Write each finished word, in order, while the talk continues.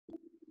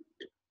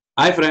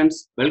Hi friends,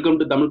 welcome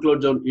to Tamil Cloud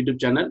Zone YouTube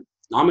channel.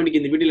 நாம இன்னைக்கு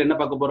இந்த வீடியோல என்ன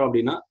பார்க்க போறோம்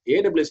அப்படின்னா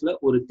AWSல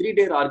ஒரு 3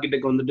 tier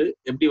ஆர்க்கிடெக்ட் வந்துட்டு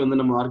எப்படி வந்து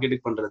நம்ம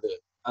ஆர்க்கிடெக்ட் பண்றது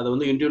அதை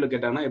வந்து இன்டர்வியூல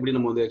கேட்டாங்கன்னா எப்படி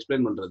நம்ம வந்து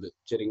எக்ஸ்பிளைன் பண்றது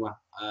சரிங்களா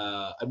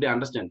எப்படி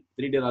அண்டர்ஸ்டாண்ட்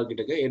 3 tier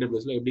ஆர்க்கிடெக்ட்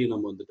AWSல எப்படி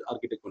நம்ம வந்துட்டு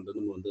ஆர்க்கிடெக்ட்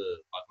பண்றதுன்னு வந்து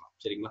பார்க்கலாம்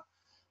சரிங்களா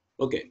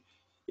ஓகே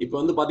இப்போ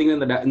வந்து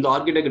பாத்தீங்கன்னா இந்த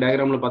ஆர்க்கிடெக்ட்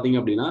டயக்ராம்ல பாத்தீங்க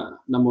அப்படின்னா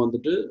நம்ம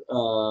வந்துட்டு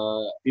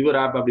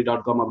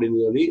yourapp.com அப்படின்னு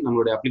சொல்லி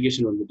நம்மளுடைய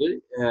அப்ளிகேஷன் வந்துட்டு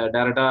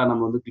டைரக்டா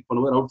நம்ம வந்து கிளிக்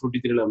பண்ணுவோம் ரவுட்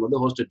 53ல வந்து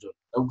ஹோஸ்டட் ஜோன்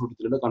ரவுட்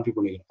 53ல கான்ஃபிகர்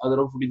பண்ணிக்கிறோம் அது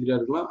ரவுட் 53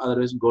 இருக்கலாம்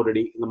அதர்வைஸ்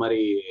GoDaddy இந்த மாதிரி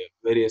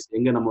வேரியஸ்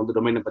எங்க நம்ம வந்து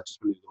டொமைனை பர்ச்சேஸ்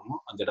பண்ணிருக்கோமோ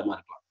அந்த இடமா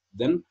இருக்கலாம்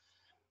தென்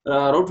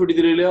ரவுட்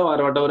 53லயோ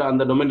வாட்டவர்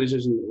அந்த டொமைன்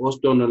ரிஜிஸ்ட்ரேஷன்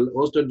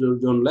ஹோஸ்டட்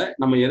ஜோன்ல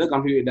நம்ம எதை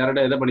கான்ஃபிகர்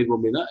டைரக்டா எதை பண்ணிருப்போம்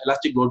அப்படின்னா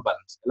எலாஸ்டிக் லோட்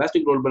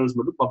பேலன்ஸ்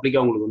மட்டும்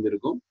பப்ளிக்கா உங்களுக்கு வந்து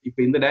இருக்கும்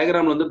இப்போ இந்த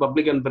டயக்ராம்ல வந்து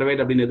பப்ளிக் அண்ட்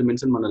பிரைவேட் அப்படின்னு எதுவும்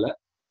மென்ஷன் பண்ணல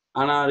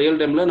ஆனா ரியல்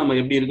டைம்ல நம்ம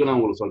எப்படி இருக்குன்னு நான்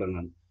உங்களுக்கு சொல்றேன்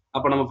நான்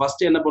அப்ப நம்ம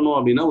ஃபர்ஸ்ட் என்ன பண்ணுவோம்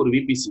அப்படின்னா ஒரு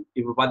விபிசி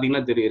இப்போ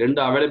பாத்தீங்கன்னா தெரியும் ரெண்டு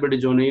அவைலபிலிட்டி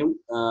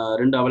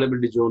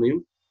ஜோனையும்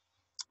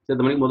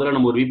சேர்த்த மாதிரி முதல்ல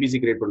நம்ம ஒரு விபிசி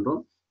கிரியேட் பண்றோம்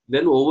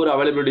தென் ஒவ்வொரு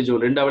அவைலபிலிட்டி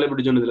ஜோன் ரெண்டு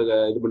அவைலபிலிட்டி ஜோன் இதுல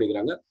இது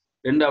பண்ணிக்கிறாங்க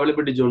ரெண்டு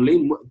அவைலபிலிட்டி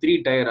ஜோன்லையும் 3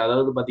 டயர்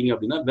அதாவது பாத்தீங்க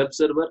அப்படின்னா web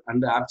server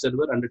and half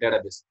server and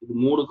database இது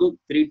மூணுக்கும்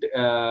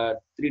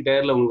 3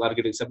 டயர்ல உங்களுக்கு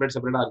ஆர்கிடெக்ட்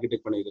செப்பரேட்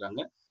ஆர்கிடெக்ட்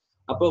பண்ணிக்கிறாங்க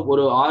அப்போ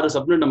ஒரு 6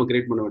 சப்நெட் நம்ம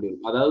கிரியேட் பண்ண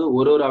வேண்டியிருக்கும் அதாவது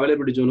ஒரு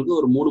அவைலபிலிட்டி ஜோனுக்கு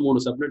ஒரு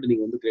மூணு சப்நெட்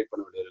நீங்க வந்து கிரியேட்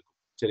பண்ண வேண்டியிருக்கும்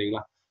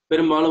சரிங்களா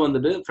பெரும்பாலும்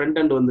வந்துட்டு ஃப்ரண்ட்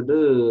அண்ட் வந்துட்டு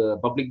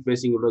பப்ளிக்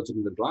ஃபேசிங் கூட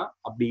வச்சிருந்துருக்கலாம்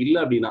அப்படி இல்லை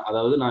அப்படின்னா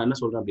அதாவது நான் என்ன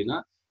சொல்றேன் அப்படின்னா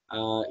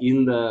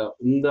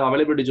இந்த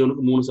அவைலபிலிட்டி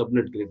ஜோனுக்கு 3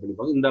 சப்நெட் கிரியேட்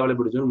பண்ணிப்பாங்க இந்த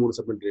அவைலபிலிட்டி ஜோன் 3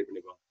 சப்நெட் கிரியேட்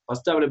பண்ணிப்பாங்க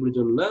ஃபர்ஸ்ட் அவைலபிலிட்டி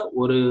ஜோன்ல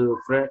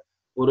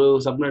ஒரு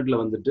சப்நெட்ல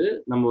வந்துட்டு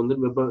நம்ம வந்து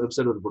வெப்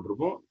சர்வர்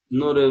போட்டிருப்போம்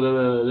இன்னொரு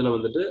இதுல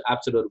வந்துட்டு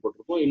ஆப் சர்வர்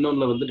போட்டிருப்போம்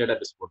இன்னொன்னுல வந்து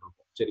டேட்டாபேஸ்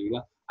போட்டிருப்போம்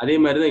சரிங்களா அதே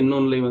மாதிரி தான்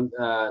இன்னொன்னுல வந்து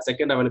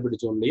செகண்ட்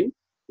அவைலபிலிட்டி ஜோன்லையும்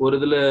ஒரு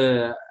இதுல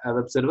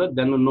வெப் சர்வர்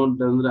தென்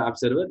இன்னொன்று வந்து ஆப்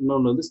சர்வர்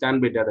இன்னொன்று வந்து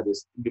ஸ்டாண்ட் பை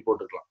டேட்டாபேஸ் இப்படி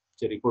போட்டிருக்கலாம்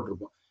சரி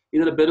போட்டிருப்போம்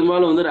இதுல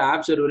பெரும்பாலும் வந்து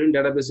ஆப் சர்வரின்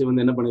டேட்டாபேஸ்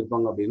வந்து என்ன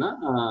பண்ணிருப்பாங்க அப்படின்னா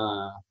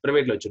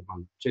பிரைவேட்ல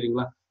வச்சிருப்பாங்க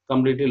சரிங்களா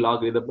கம்ப்ளீட்லி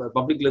லாக் இதை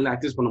பப்ளிக்ல இருந்து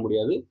ஆக்சஸ் பண்ண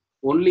முடியாது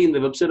ஒன்லி இந்த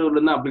வெப் சர்வர்ல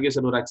இருந்து அப்ளிகேஷன்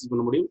சர்வர் ஆக்சஸ்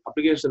பண்ண முடியும்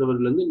அப்ளிகேஷன்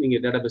சர்வர்ல இருந்து நீங்க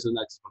டேட்டாபேஸ்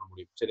வந்து ஆக்சஸ் பண்ண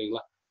முடியும்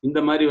சரிங்களா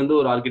இந்த மாதிரி வந்து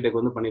ஒரு ஆர்கிடெக்ட்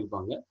வந்து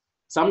பண்ணிருப்பாங்க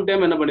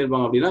சம்டைம் என்ன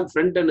பண்ணிருப்பாங்க அப்படின்னா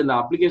ஃப்ரண்ட் அண்ட் இந்த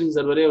அப்ளிகேஷன்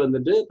சர்வரே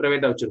வந்துட்டு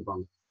பிரைவேட்டா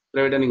வச்சிருப்பாங்க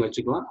பிரைவேட்டா நீங்க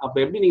வச்சுக்கலாம் அப்ப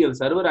எப்படி நீங்க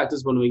சர்வர்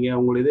ஆக்சஸ் பண்ணுவீங்க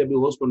உங்களோட இதை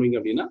எப்படி ஹோஸ்ட் பண்ணுவீங்க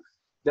அப்படின்னா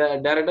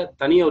டைரக்டா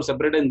தனியா ஒரு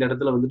செப்பரேட்டா இந்த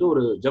இடத்துல வந்துட்டு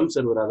ஒரு ஜம்ப்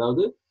சர்வர்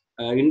அதாவது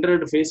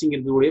இன்டர்நெட் ஃபேசிங்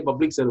இருக்கக்கூடிய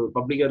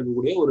பப்ளிக்கா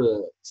இருக்கக்கூடிய ஒரு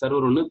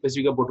சர்வர் ஒன்று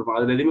ஸ்பெசிஃபிக்கா போட்டிருப்பாங்க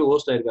அதுல எதுவுமே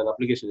ஹோஸ்ட் ஆயிருக்காது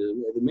அப்ளிகேஷன்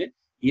எதுவுமே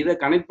இதை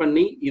கனெக்ட்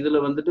பண்ணி இதுல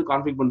வந்துட்டு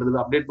கான்ஃபிக் பண்றது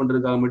அப்டேட்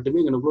பண்றதுக்காக மட்டுமே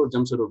எங்களுக்குள்ள ஒரு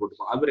ஜம்ப் சர்வர்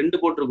போட்டிருப்பாங்க அது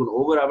 2 போட்டிருக்கணும்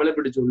ஒவ்வொரு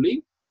அவைலபிலிட்டி சொல்லி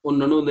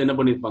ஒன்னு வந்து என்ன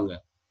பண்ணிருப்பாங்க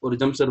ஒரு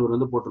ஜம்ப் சர்வர்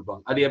வந்து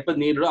போட்டிருப்பாங்க அது எப்ப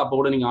நீடோ அப்ப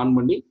கூட நீங்க ஆன்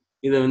பண்ணி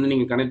இதை வந்து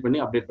நீங்க கனெக்ட்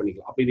பண்ணி அப்டேட்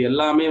பண்ணிக்கலாம் அப்ப இது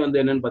எல்லாமே வந்து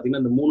என்னன்னு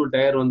பாத்தீங்கன்னா இந்த 3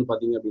 டயர் வந்து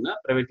பாத்தீங்க அப்படின்னா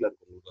பிரைவேட்ல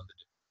இருக்கும் உங்களுக்கு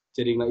வந்துட்டு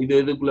சரிங்களா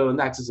இதுக்குள்ள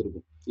வந்து ஆக்சஸ்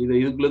இருக்கும்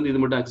இதுக்குள்ள இருந்து இது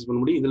மட்டும் ஆக்சஸ் பண்ண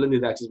முடியும் இதுல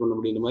இருந்து இதை ஆக்சஸ் பண்ண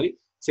முடியும் இந்த மாதிரி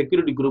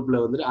செக்யூரிட்டி குரூப்ல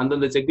வந்துட்டு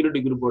அந்தந்த செக்யூரிட்டி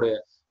குரூப்போட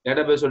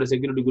டேட்டாபேஸோட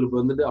செக்யூரிட்டி குரூப்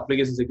வந்துட்டு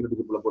அப்ளிகேஷன் செக்யூரிட்டி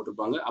குரூப்ல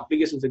போட்டிருப்பாங்க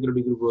அப்ளிகேஷன்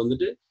செக்யூரிட்டி குரூப்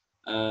வந்துட்டு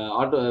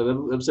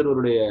வெப்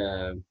சர்வருடைய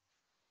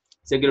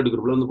செக்யூரிட்டி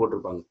குரூப்ல வந்து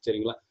போட்டிருப்பாங்க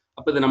சரிங்களா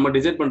அப்ப இதை நம்ம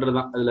டிசைட்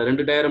பண்றதுதான் அதுல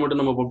 2 டயரை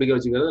மட்டும் நம்ம பப்ளிக்கா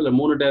வச்சுக்கிறது இல்ல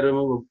 3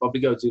 டயரும்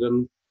பப்ளிக்கா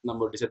வச்சுக்கிறோம்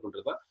நம்ம டிசைட்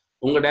பண்றதுதான்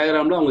உங்க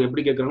டயக்ராம்ல அவங்க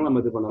எப்படி கேட்கறாங்களோ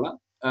நம்ம இது பண்ணலாம்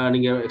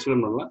நீங்க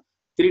எக்ஸ்பிளைன் பண்ணலாம்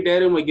 3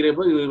 டயரும்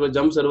வைக்கிறப்ப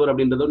ஜம்ப் சர்வர்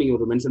அப்படின்றத நீங்க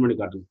ஒரு மென்ஷன் பண்ணி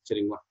காட்டணும்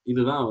சரிங்களா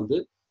இதுதான் வந்து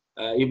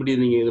இப்படி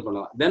நீங்க இது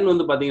பண்ணலாம் தென்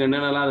வந்து பாத்தீங்கன்னா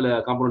என்னென்னலாம் அதுல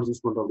காம்பனன்ட்ஸ்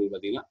யூஸ் பண்றோம் அப்படின்னு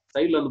பாத்தீங்கன்னா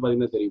சைட்ல வந்து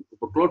பாத்தீங்கன்னா தெரியும்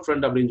இப்போ க்ளவுட்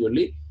ஃப்ரண்ட் அப்படின்னு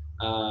சொல்லி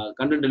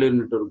கண்டென்ட் டெலிவரி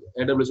நெட்வொர்க்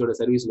AWS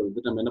சர்வீஸ்ல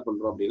வந்து நம்ம என்ன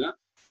பண்றோம் அப்படின்னா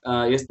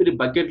S3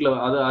 பக்கெட்ல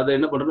அதை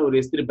என்ன பண்றோம் ஒரு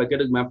S3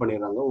 பக்கெட்டுக்கு மேப்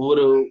பண்ணிடுறாங்க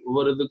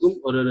ஒவ்வொரு இதுக்கும்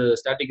ஒரு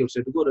ஸ்டாட்டிக்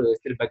வெப்சைட்டுக்கு ஒரு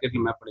S3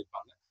 பக்கெட்ல மேப்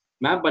பண்ணிருப்பாங்க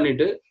மேப்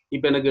பண்ணிட்டு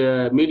இப்போ எனக்கு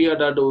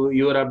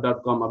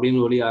media.yourapp.com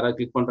அப்படின்னு சொல்லி யாராவது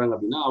கிளிக் பண்றாங்க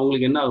அப்படின்னா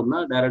அவங்களுக்கு என்ன ஆகும்னா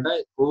டைரக்டா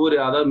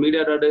அதாவது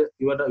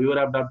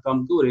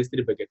media.yourapp.comக்கு ஒரு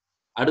S3 பக்கெட்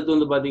அடுத்து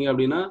வந்து பாத்தீங்க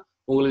அப்படின்னா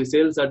உங்களுக்கு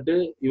சேல்ஸ்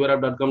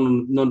yourapp.com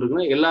இன்னொன்று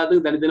இருக்குன்னா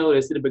எல்லாத்துக்கும் தனித்தனியாக ஒரு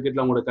S3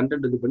 பக்கெட்ல அவங்களோட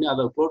கண்டென்ட் இது பண்ணி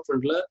அதை க்ளவுட்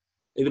ஃப்ரண்ட்ல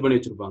இது பண்ணி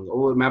வச்சிருப்பாங்க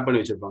ஒவ்வொரு மேப் பண்ணி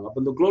வச்சிருப்பாங்க அப்போ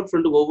இந்த க்ளவுட்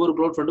ஃப்ரண்ட்டுக்கு ஒவ்வொரு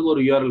க்ளவுட் ஃப்ரண்ட்டுக்கு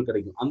ஒரு URL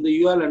கிடைக்கும் அந்த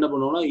URL என்ன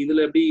பண்ணுவோம்னா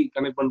இதுல எப்படி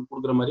கனெக்ட் பண்ணி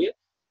கொடுக்குற மாதிரியே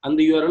அந்த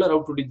URL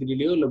ரவுட்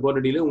 23லயோ இல்ல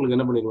GoDaddyலயோ உங்களுக்கு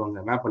என்ன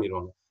பண்ணிடுவாங்க மேப்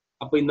பண்ணிடுவாங்க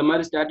அப்போ இந்த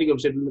மாதிரி ஸ்டாட்டிக்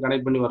வெப்சைட்ல இருந்து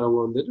கனெக்ட் பண்ணி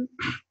வரவங்க வந்து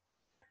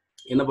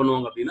என்ன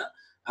பண்ணுவாங்க அப்படின்னா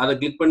அதை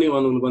கிளிக் பண்ணி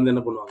உங்களுக்கு வந்து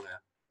என்ன பண்ணுவாங்க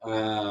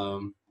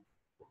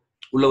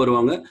உள்ள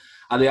வருவாங்க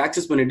அதை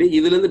ஆக்சஸ் பண்ணிட்டு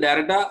இதுல இருந்து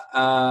டைரக்டா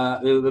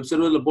வெப்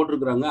சர்வர்ல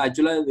போட்டிருக்காங்க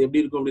ஆக்சுவலா இது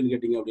எப்படி இருக்கும் அப்படின்னு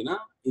கேட்டீங்க அப்படின்னா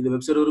இது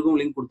வெப் சர்வருக்கும்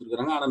லிங்க்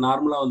கொடுத்துருக்காங்க ஆனா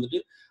நார்மலா வந்துட்டு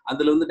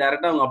அதுல வந்து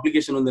டைரக்டா அவங்க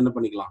அப்ளிகேஷன் வந்து என்ன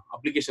பண்ணிக்கலாம்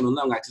அப்ளிகேஷன்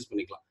வந்து அவங்க ஆக்சஸ்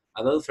பண்ணிக்கலாம்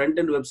அதாவது ஃப்ரண்ட்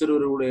அண்ட் வெப்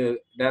சர்வருடைய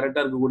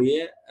டைரக்டா இருக்கக்கூடிய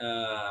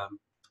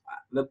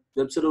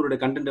வெப் சர்வருடைய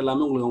கண்டென்ட்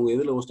எல்லாமே உங்களுக்கு அவங்க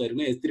எதுல ஹோஸ்ட்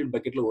ஆயிருக்குன்னா S3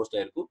 பக்கெட்ல ஹோஸ்ட்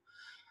ஆயிருக்கும்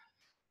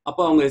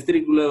அப்போ அவங்க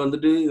S3க்குள்ள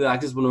வந்துட்டு இதை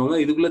ஆக்சஸ் பண்ணுவாங்க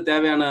இதுக்குள்ள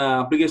தேவையான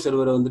அப்ளிகேஷன்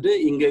சர்வரை வந்துட்டு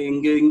இங்கே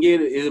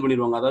இது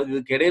பண்ணிடுவாங்க அதாவது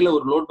இதுக்கு இடையில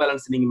ஒரு லோட்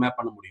பேலன்ஸ் நீங்க மேப்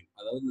பண்ண முடியும்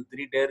அதாவது இந்த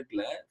 3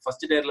 டயருக்குல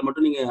ஃபர்ஸ்ட் டயர்ல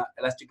மட்டும் நீங்க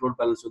எலாஸ்டிக் லோட்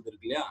பேலன்ஸ் வந்து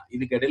இருக்கு இல்லையா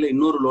இதுக்கு இடையில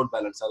இன்னொரு லோட்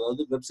பேலன்ஸ்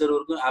அதாவது வெப்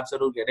சர்வருக்கும் ஆப்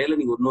சர்வருக்கு இடையில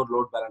நீங்க இன்னொரு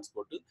லோட் பேலன்ஸ்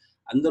போட்டு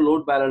அந்த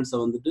லோட் பேலன்ஸை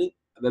வந்துட்டு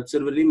வெப்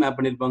சர்வர்லையும் மேப்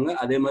பண்ணிருப்பாங்க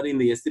அதே மாதிரி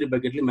இந்த S3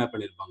 பக்கெட்லயும் மேப்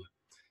பண்ணிருப்பாங்க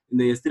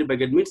இந்த S3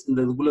 packet means இந்த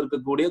இதுக்குள்ள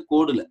இருக்கக்கூடிய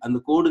கோடுல அந்த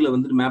கோடுல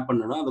வந்து மேப்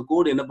பண்ணணும். அந்த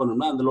கோடு என்ன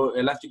பண்ணணும்னா அந்த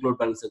எலாஸ்டிக் லோட்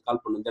பேலன்ஸ்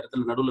கால் பண்ணும். இந்த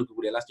இடத்துல நடுவில்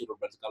இருக்கக்கூடிய எலாஸ்டிக்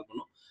லோட் பேலன்ஸ் கால்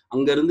பண்ணும்.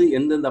 அங்க இருந்து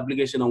எந்தெந்த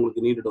அப்ளிகேஷன்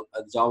உங்களுக்கு நீடோ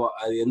அது ஜாவா,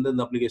 அது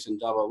எந்தெந்த அப்ளிகேஷன்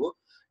ஜாவாவோ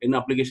என்ன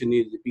அப்ளிகேஷன்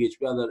நீட்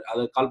PHP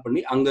அதை கால்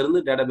பண்ணி அங்க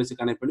இருந்து டேட்டாபேஸ்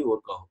கனெக்ட் பண்ணி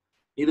ஒர்க் ஆகும்.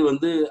 இது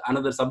வந்து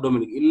அனதர்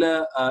சப்டொமைனுக்கு இல்ல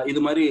இது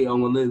மாதிரி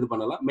அவங்க வந்து இது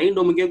பண்ணலாம். மெயின்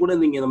டொமைனுக்கே கூட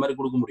நீங்க இந்த மாதிரி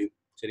கொடுக்க முடியும்.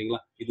 சரிங்களா?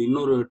 இது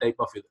இன்னொரு டைப்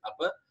ஆஃப் இது.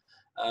 அப்ப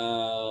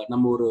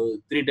நம்ம ஒரு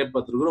 3 டைப்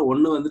பார்த்துருக்கிறோம்.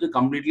 ஒன்று வந்துட்டு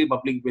கம்ப்ளீட்லி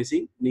பப்ளிக்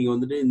பேசிங். நீங்க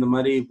வந்துட்டு இந்த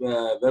மாதிரி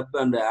வெப்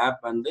அண்ட்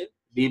ஆப் அண்ட்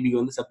டிபிக்கு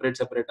வந்து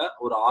செப்பரேட்டா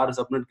ஒரு 6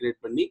 சப்நெட் கிரியேட்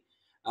பண்ணி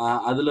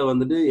அதுல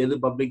வந்துட்டு எது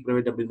பப்ளிக்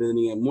பிரைவேட் அப்படின்றது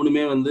நீங்க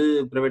மூணுமே வந்து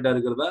பிரைவேட்டா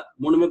இருக்கிறதா,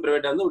 மூணுமே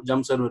பிரைவேட்டா இருந்தா ஒரு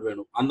ஜம்ப் சர்வர்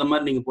வேணும். அந்த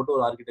மாதிரி நீங்க போட்டு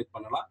ஒரு ஆர்கிடெக்ட்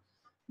பண்ணலாம்.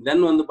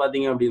 தென் வந்து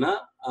பாத்தீங்க அப்படின்னா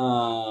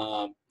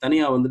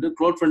தனியா வந்துட்டு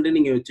க்ளோட் ஃப்ரண்ட்ல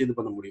நீங்க வச்சு இது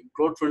பண்ண முடியும்.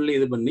 க்ளோட் ஃப்ரண்ட்ல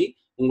இது பண்ணி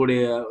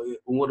உங்களுடைய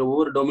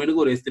ஒவ்வொரு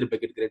டொமைனுக்கு ஒரு S3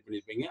 பேக்கெட் கிரியேட்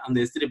பண்ணிருப்பீங்க. அந்த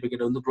S3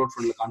 பேக்கெட் வந்து க்ளோட்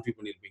ஃப்ரண்ட்ல கான்ஃபிக்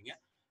பண்ணிருப்பீங்க.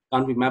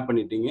 மேப்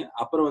பண்ணிட்டீங்க.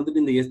 அப்புறம்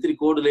வந்துட்டு இந்த S3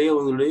 கோடுலயே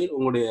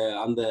உங்களுடைய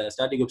அந்த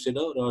ஸ்டாட்டிக்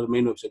வெப்சைட்டோ ஒரு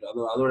மெயின்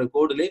வெப்சைட்டோ அதோட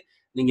கோடுலயே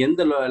நீங்க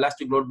எந்த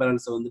எலாஸ்டிக் லோட்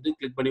பேலன்ஸை வந்துட்டு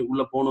கிளிக் பண்ணி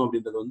உள்ள போகணும்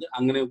அப்படின்றது வந்து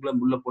அங்கனே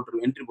உள்ள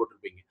என்ட்ரி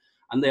போட்டிருப்பீங்க.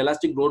 அந்த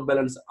எலாஸ்டிக் லோட்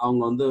பேலன்ஸ்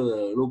அவங்க வந்து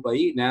லூப்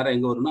ஆகி நேரம்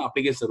எங்க வரும்னா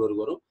அப்ளிகேஷன்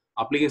சர்வருக்கு வரும்.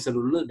 அப்ளிகேஷன்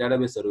சர்வர்ல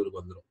டேட்டாபேஸ்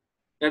சர்வருக்கு வந்துடும்.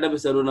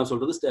 டேட்டாபேஸ் சர்வர் நான்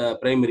சொல்றது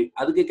பிரைமரி.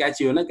 அதுக்கு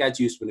கேட்சி வேணா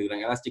கேட்சி யூஸ்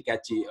பண்ணிக்கிறாங்க. எலாஸ்டிக்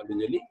கேட்சி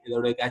அப்படின்னு சொல்லி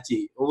இதோட கேட்சி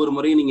ஒவ்வொரு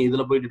முறையும் நீங்க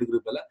இதுல போயிட்டு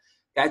இருக்கிறதுல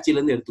கேட்சில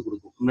இருந்து எடுத்து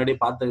கொடுக்கும். முன்னாடியே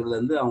பார்த்ததுல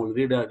இருந்து அவங்க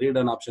ரீட்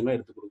ஆன் ஆப்ஷன்லாம்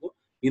எடுத்து கொடுக்கும்.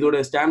 இதோட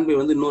ஸ்டாண்ட் பை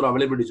வந்து இன்னொரு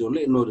அவைலபிலிட்டி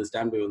ஜோன்ல இன்னொரு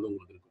ஸ்டாண்ட் பை வந்து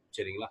உங்களுக்கு இருக்கும்.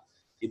 சரிங்களா?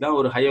 இதான்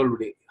ஒரு high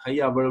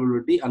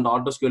availability and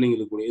auto scaling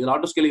இருக்கக்கூடிய. இதுல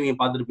ஆட்டோ ஸ்கேலிங் நீங்க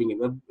பார்த்துருப்பீங்க.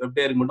 வெப்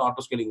டேருக்கு மட்டும்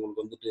ஆட்டோ ஸ்கேலிங்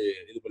உங்களுக்கு வந்துட்டு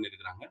இது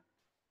பண்ணிருக்காங்க.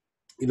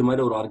 இது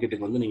மாதிரி ஒரு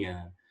ஆர்கிடெக்ட் வந்து நீங்க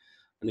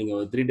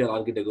 3 tier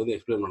ஆர்கிடெக்ட் வந்து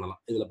எக்ஸ்பிளைன்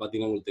பண்ணலாம். இதுல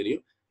பாத்தீங்கன்னா உங்களுக்கு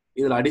தெரியும்.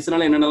 இதுல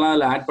அடிஷனலா என்னென்னலாம்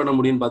இதுல ஆட் பண்ண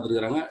முடியும்னு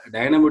பாத்துருக்காங்க.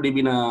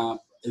 டைனமோடிபி நான்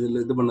இதுல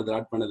இது பண்ணது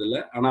ஆட் பண்ணது இல்லை.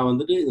 ஆனா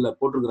வந்துட்டு இதுல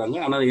போட்டிருக்காங்க.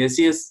 ஆனா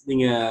SES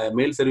நீங்க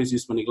மெயில் சர்வீஸ்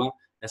யூஸ் பண்ணிக்கலாம்.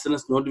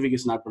 SNS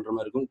நோட்டிபிகேஷன் ஆட் பண்ற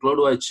மாதிரி இருக்கும்.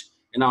 கிளவுட் வாட்ச்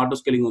ஏன்னா ஆட்டோ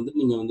ஸ்கேலிங் வந்து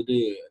நீங்க வந்துட்டு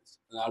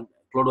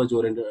கிளவுட் வாட்ச்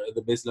ஒரு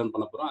இது பேஸ் லேர்ன்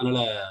பண்ண போறோம். அதனால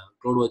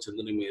கிளவுட் வாட்ச்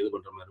வந்து நீங்க இது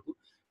பண்ற மாதிரி இருக்கும்.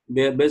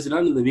 பேஸ்டா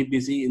இந்த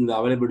VPC இந்த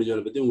அவைலபிலிட்டி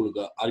ஜோனை பத்தி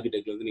உங்களுக்கு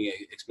ஆர்கிடெக்ட் வந்து நீங்க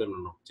எக்ஸ்பிளைன்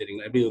பண்ணணும்.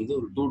 சரிங்களா? எப்படி வந்து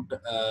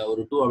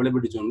ஒரு டூ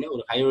அவைலபிலிட்டி ஜோன்ல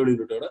ஒரு ஹை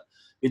அவைலபிலிட்டியோட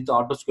வித்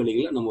ஆட்டோ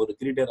ஸ்கேலிங்ல நம்ம ஒரு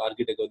 3 tier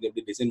ஆர்கிடெக்ட் வந்து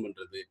எப்படி டிசைன்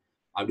பண்றது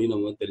அப்படின்னு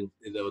நம்ம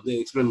இதை வந்து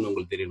எக்ஸ்பிளைன் பண்ண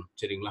உங்களுக்கு தெரியணும்.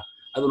 சரிங்களா?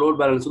 அது லோட்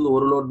பேலன்ஸ் வந்து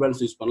ஒரு லோட்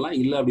பேலன்ஸ் யூஸ் பண்ணலாம்.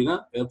 இல்லை அப்படின்னா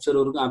வெப்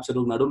சர்வருக்கும் ஆப்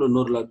சர்வருக்கு நடுவில்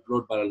இன்னொரு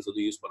லோட் பேலன்ஸ்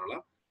வந்து யூஸ்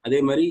பண்ணலாம். அதே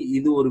மாதிரி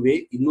இது ஒரு வே.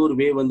 இன்னொரு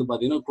வே வந்து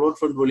பாத்தீங்கன்னா க்ளோட்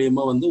ஃப்ரண்ட்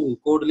மூலியமா வந்து உங்க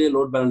கோட்லயே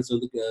லோட் பேலன்ஸ்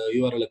வந்து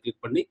URL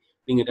கிளிக் பண்ணி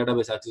நீங்க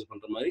டேட்டாபேஸ் ஆக்சஸ்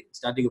பண்ற மாதிரி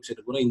ஸ்டாட்டிக்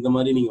வெப்சைட் கூட இந்த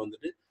மாதிரி நீங்க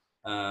வந்துட்டு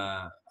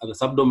அந்த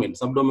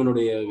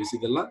சப்டொமைனுடைய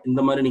விஷயத்தெல்லாம்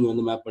இந்த மாதிரி நீங்க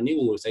வந்து மேப் பண்ணி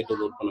உங்க சைட்டை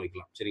லோட் பண்ண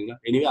வைக்கலாம். சரிங்களா?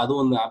 எனவே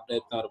அதுவும் வந்து ஆப்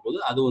டைப் தான் வரப்போகுது.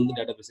 அது வந்து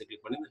டேட்டாபேஸை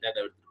கிளிக் பண்ணி இந்த டேட்டா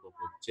எடுத்துட்டு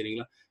போகுது.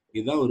 சரிங்களா?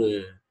 இதுதான் ஒரு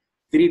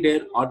 3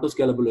 tier auto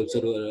scalable web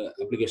server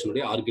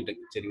அப்ளிகேஷனுடைய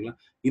architect. சரிங்களா?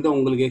 இதை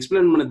உங்களுக்கு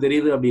எக்ஸ்பிளைன் பண்ண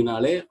தெரியுது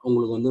அப்படின்னாலே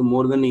உங்களுக்கு வந்து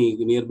மோர் தென்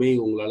நியர்பை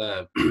உங்களால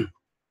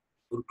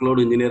ஒரு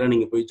க்ளவுட் இன்ஜினியரா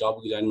நீங்க போய்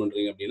ஜாபுக்கு ஜாயின்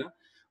பண்றீங்க அப்படின்னா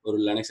ஒரு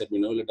லினக்ஸ்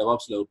அட்மினோ இல்லை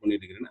டெவாப்ஸ்ல ஒர்க்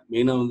பண்ணிட்டு இருக்கிறீங்கன்னா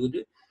மெயினா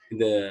வந்துட்டு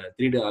இந்த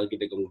 3 tier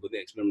ஆர்கிடெக்ட் உங்களுக்கு வந்து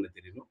எக்ஸ்பிளைன் பண்ண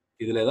தெரியணும்.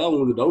 இதுல ஏதாவது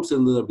உங்களுக்கு டவுட்ஸ்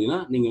இருந்தது அப்படின்னா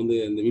நீங்க வந்து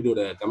இந்த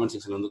வீடியோட கமெண்ட்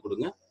செக்ஷன்ல வந்து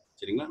கொடுங்க.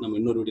 சரிங்களா? நம்ம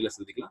இன்னொரு வீடியோல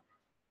சந்திக்கலாம்.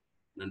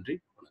 நன்றி.